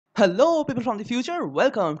Hello people from the future,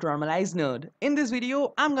 welcome to Normalized Nerd. In this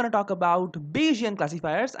video, I'm gonna talk about Bayesian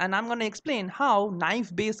classifiers and I'm gonna explain how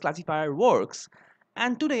knife-based classifier works.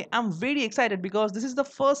 And today I'm very excited because this is the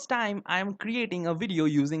first time I'm creating a video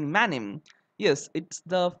using Manim. Yes, it's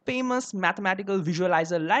the famous mathematical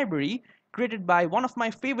visualizer library created by one of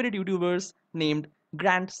my favorite YouTubers named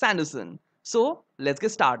Grant Sanderson. So let's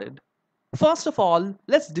get started. First of all,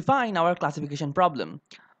 let's define our classification problem.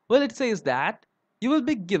 Well, it says that you will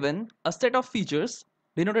be given a set of features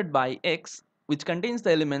denoted by x, which contains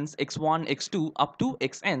the elements x1, x2 up to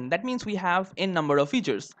xn. That means we have n number of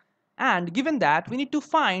features. And given that, we need to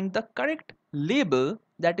find the correct label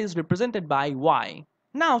that is represented by y.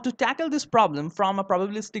 Now, to tackle this problem from a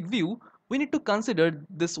probabilistic view, we need to consider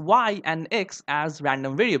this y and x as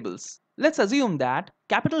random variables. Let's assume that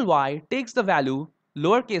capital Y takes the value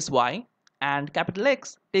lowercase y and capital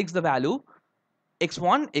X takes the value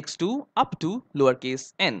x1, x2 up to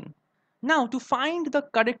lowercase n. Now to find the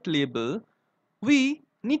correct label, we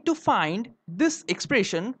need to find this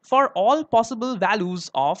expression for all possible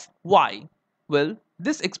values of y. Well,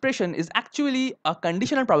 this expression is actually a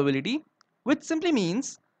conditional probability, which simply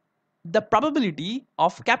means the probability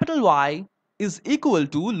of capital Y is equal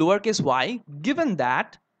to lowercase y given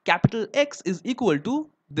that capital X is equal to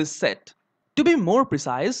this set. To be more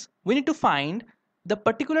precise, we need to find the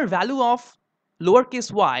particular value of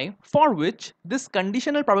lowercase y for which this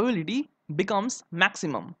conditional probability becomes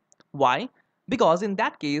maximum. Why? Because in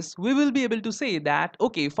that case, we will be able to say that,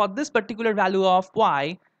 okay, for this particular value of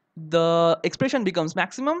y, the expression becomes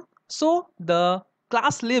maximum, so the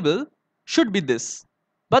class label should be this.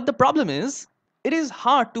 But the problem is, it is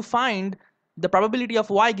hard to find the probability of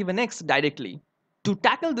y given x directly. To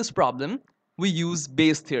tackle this problem, we use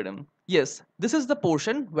Bayes' theorem. Yes, this is the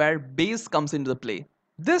portion where Bayes comes into the play.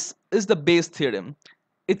 This is the Bayes theorem.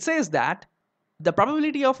 It says that the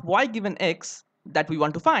probability of y given x that we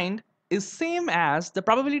want to find is same as the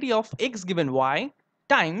probability of x given y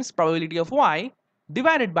times probability of y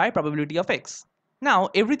divided by probability of x. Now,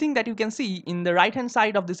 everything that you can see in the right hand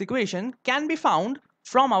side of this equation can be found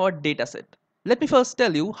from our dataset. Let me first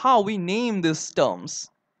tell you how we name these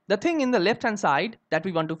terms. The thing in the left hand side that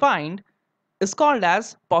we want to find is called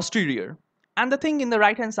as posterior, and the thing in the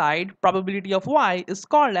right hand side, probability of y, is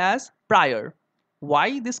called as prior.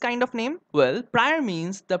 Why this kind of name? Well, prior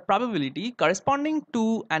means the probability corresponding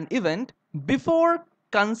to an event before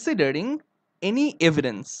considering any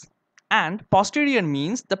evidence, and posterior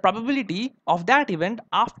means the probability of that event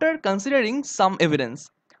after considering some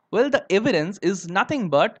evidence. Well, the evidence is nothing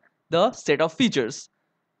but the set of features.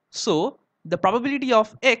 So the probability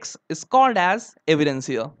of x is called as evidence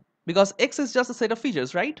here, because x is just a set of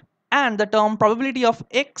features, right? And the term probability of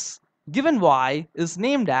x given y is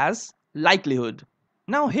named as likelihood.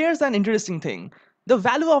 Now here's an interesting thing. The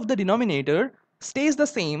value of the denominator stays the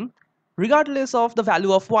same regardless of the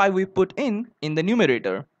value of y we put in the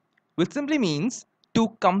numerator, which simply means to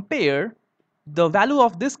compare the value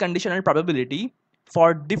of this conditional probability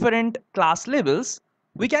for different class labels,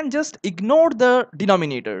 we can just ignore the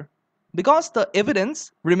denominator because the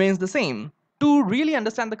evidence remains the same. To really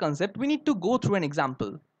understand the concept, we need to go through an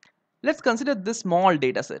example. Let's consider this small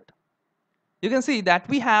data set. You can see that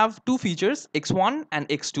we have two features, x1 and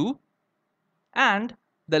x2, and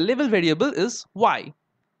the label variable is y.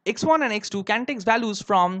 x1 and x2 can take values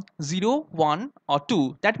from 0, 1 or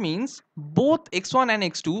 2. That means both x1 and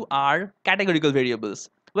x2 are categorical variables.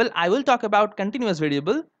 Well, I will talk about continuous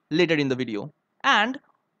variable later in the video. And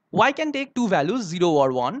y can take two values, 0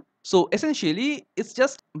 or 1. So essentially, it's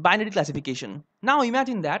just binary classification. Now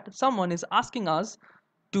imagine that someone is asking us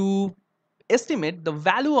to estimate the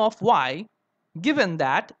value of y given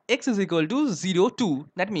that x is equal to 0, 2.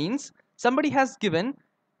 That means somebody has given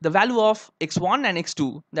the value of x1 and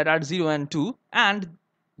x2 that are 0 and 2, and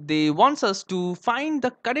they wants us to find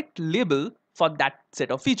the correct label for that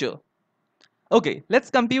set of feature. Okay, let's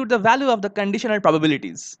compute the value of the conditional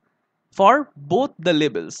probabilities for both the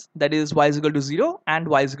labels, that is y is equal to 0 and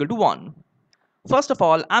y is equal to 1. First of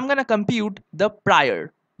all, I'm going to compute the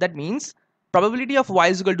prior. That means probability of y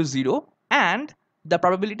is equal to 0 and the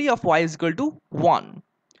probability of y is equal to 1.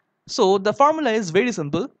 So the formula is very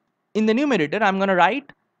simple. In the numerator, I'm going to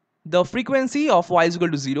write the frequency of y is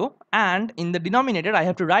equal to 0, and in the denominator, I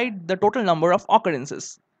have to write the total number of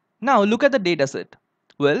occurrences. Now look at the data set.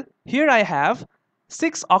 Well, here I have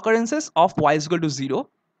 6 occurrences of y is equal to 0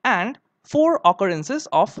 and 4 occurrences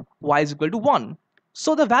of y is equal to 1.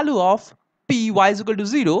 So the value of p y is equal to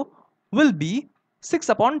 0 will be 6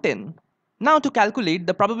 upon 10. Now to calculate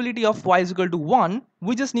the probability of y is equal to 1,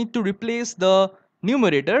 we just need to replace the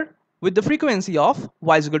numerator with the frequency of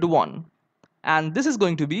y is equal to 1. and this is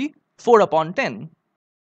going to be 4 upon 10.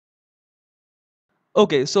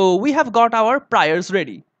 Okay, so we have got our priors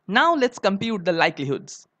ready. Now let's compute the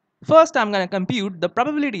likelihoods. First, I'm going to compute the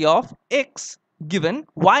probability of x given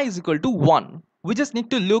y is equal to 1. We just need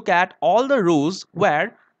to look at all the rows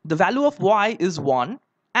where the value of y is 1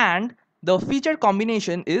 and the feature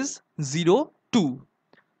combination is 0, 2.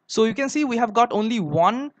 So you can see we have got only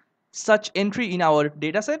one such entry in our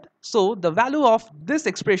dataset. So the value of this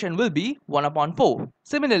expression will be 1 upon 4.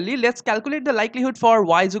 Similarly, let's calculate the likelihood for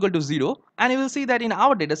y is equal to 0, and you will see that in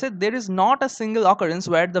our dataset there is not a single occurrence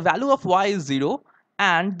where the value of y is 0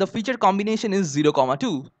 and the feature combination is 0,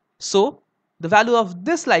 2. So the value of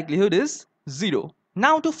this likelihood is 0.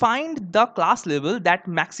 Now to find the class level that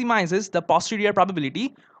maximizes the posterior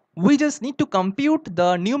probability, we just need to compute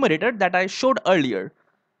the numerator that I showed earlier.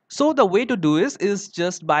 So the way to do is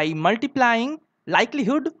just by multiplying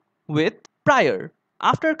likelihood with prior.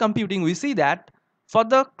 After computing, we see that for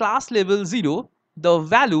the class level 0, the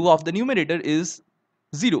value of the numerator is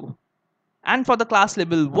 0. And for the class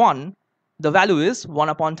level 1, the value is 1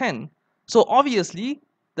 upon 10. So obviously,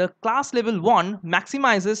 the class level 1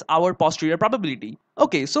 maximizes our posterior probability.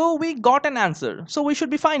 Okay, so we got an answer. So we should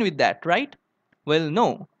be fine with that, right? Well,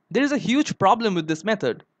 no. There is a huge problem with this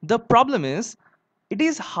method. The problem is it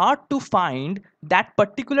is hard to find that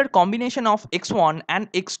particular combination of x1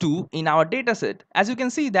 and x2 in our dataset. As you can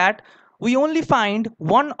see that we only find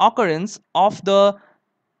one occurrence of the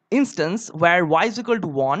instance where y is equal to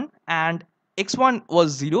 1 and x1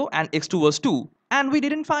 was 0 and x2 was 2. And we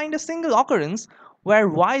didn't find a single occurrence where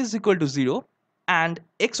y is equal to 0 and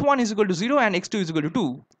x1 is equal to 0 and x2 is equal to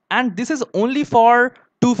 2. And this is only for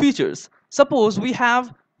 2 features. Suppose we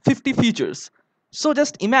have 50 features. So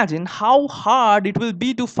just imagine how hard it will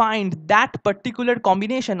be to find that particular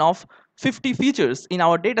combination of 50 features in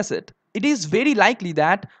our dataset. It is very likely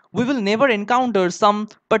that we will never encounter some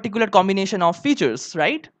particular combination of features,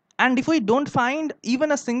 right? And if we don't find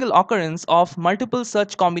even a single occurrence of multiple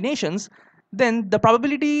such combinations, then the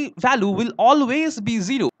probability value will always be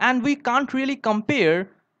 0, and we can't really compare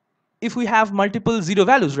if we have multiple 0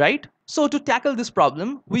 values, right? So to tackle this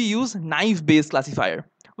problem, we use naive Bayes classifier.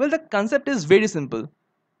 Well, the concept is very simple.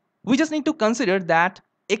 We just need to consider that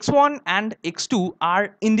x1 and x2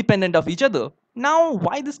 are independent of each other. Now,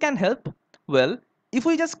 why this can help? Well, if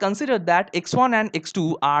we just consider that x1 and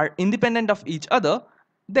x2 are independent of each other,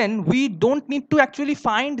 then we don't need to actually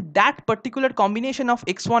find that particular combination of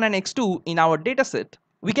x1 and x2 in our dataset.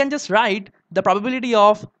 We can just write the probability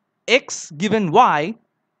of x given y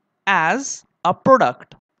as a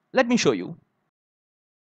product. Let me show you.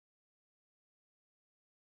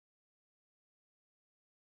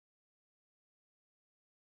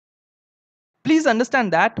 Please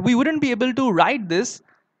understand that we wouldn't be able to write this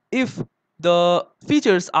if the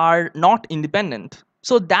features are not independent.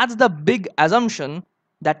 So that's the big assumption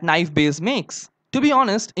that naive Bayes makes. To be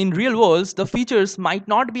honest, in real worlds, the features might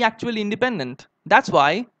not be actually independent. That's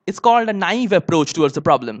why it's called a naive approach towards the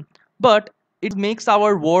problem. But it makes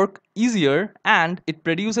our work easier and it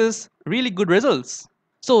produces really good results.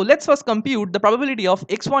 So let's first compute the probability of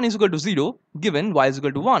x1 is equal to 0 given y is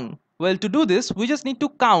equal to 1. Well, to do this, we just need to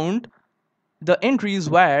count the entries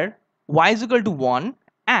where y is equal to 1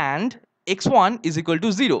 and x1 is equal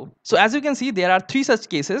to 0. So as you can see, there are 3 such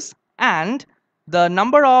cases, and the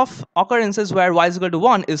number of occurrences where y is equal to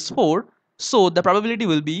 1 is 4, so the probability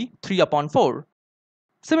will be 3 upon 4.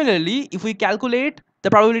 Similarly, if we calculate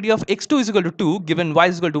the probability of x2 is equal to 2 given y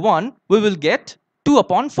is equal to 1, we will get 2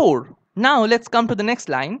 upon 4. Now let's come to the next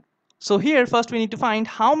line. So here first we need to find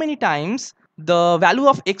how many times the value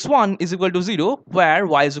of x1 is equal to 0 where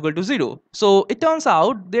y is equal to 0. So it turns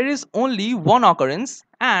out there is only one occurrence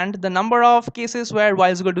and the number of cases where y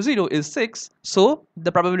is equal to 0 is 6. So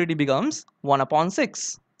the probability becomes 1 upon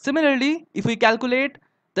 6. Similarly, if we calculate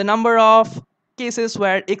the number of cases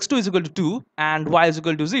where x2 is equal to 2 and y is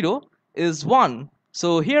equal to 0 is 1.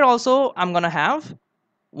 So here also I'm gonna have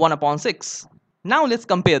 1 upon 6. Now let's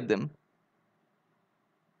compare them.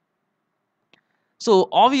 So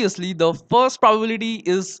obviously the first probability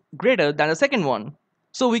is greater than the second one.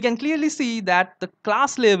 So we can clearly see that the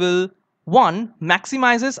class level 1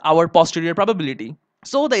 maximizes our posterior probability.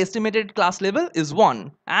 So the estimated class level is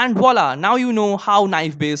 1. And voila, now you know how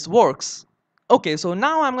naive Bayes works. Okay, so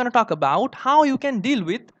now I'm going to talk about how you can deal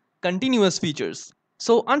with continuous features.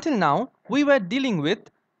 So until now, we were dealing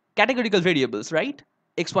with categorical variables, right?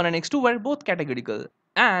 x1 and x2 were both categorical.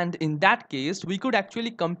 And in that case, we could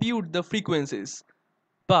actually compute the frequencies.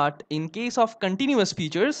 But in case of continuous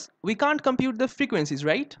features, we can't compute the frequencies,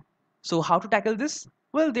 right? So how to tackle this?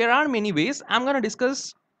 Well, there are many ways. I'm going to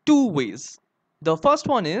discuss 2 ways. The first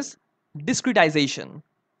one is discretization.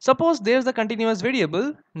 Suppose there's a continuous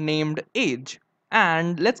variable named age,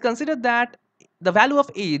 and let's consider that the value of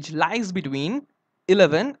age lies between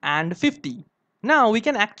 11 and 50. Now we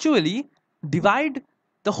can actually divide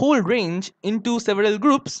the whole range into several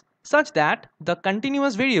groups such that the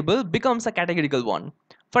continuous variable becomes a categorical one.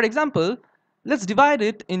 For example, let's divide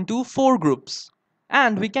it into 4 groups,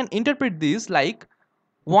 and we can interpret these like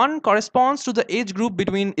 1 corresponds to the age group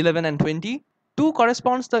between 11 and 20, 2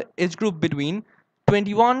 corresponds to the age group between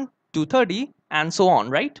 21 to 30, and so on,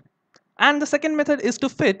 right? And the second method is to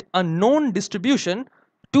fit a known distribution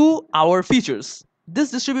to our features.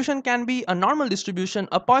 This distribution can be a normal distribution,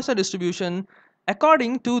 a Poisson distribution,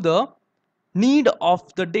 according to the need of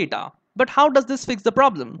the data. But how does this fix the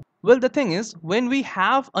problem? Well, the thing is, when we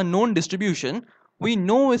have a known distribution, we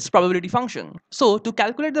know its probability function. So to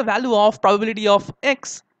calculate the value of probability of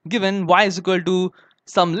x given y is equal to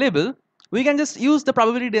some label, we can just use the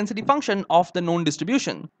probability density function of the known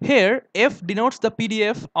distribution. Here, f denotes the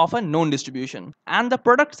PDF of a known distribution, and the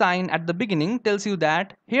product sign at the beginning tells you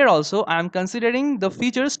that here also I am considering the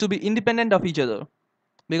features to be independent of each other,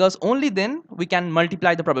 because only then we can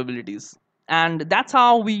multiply the probabilities. And that's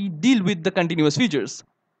how we deal with the continuous features.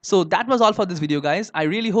 So that was all for this video, guys. I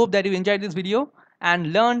really hope that you enjoyed this video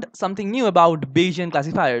and learned something new about Bayesian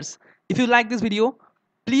classifiers. If you like this video,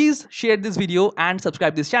 please share this video and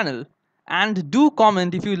subscribe this channel. And do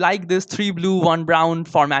comment if you like this 3 blue 1 brown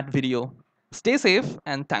format video. Stay safe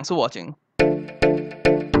and thanks for watching.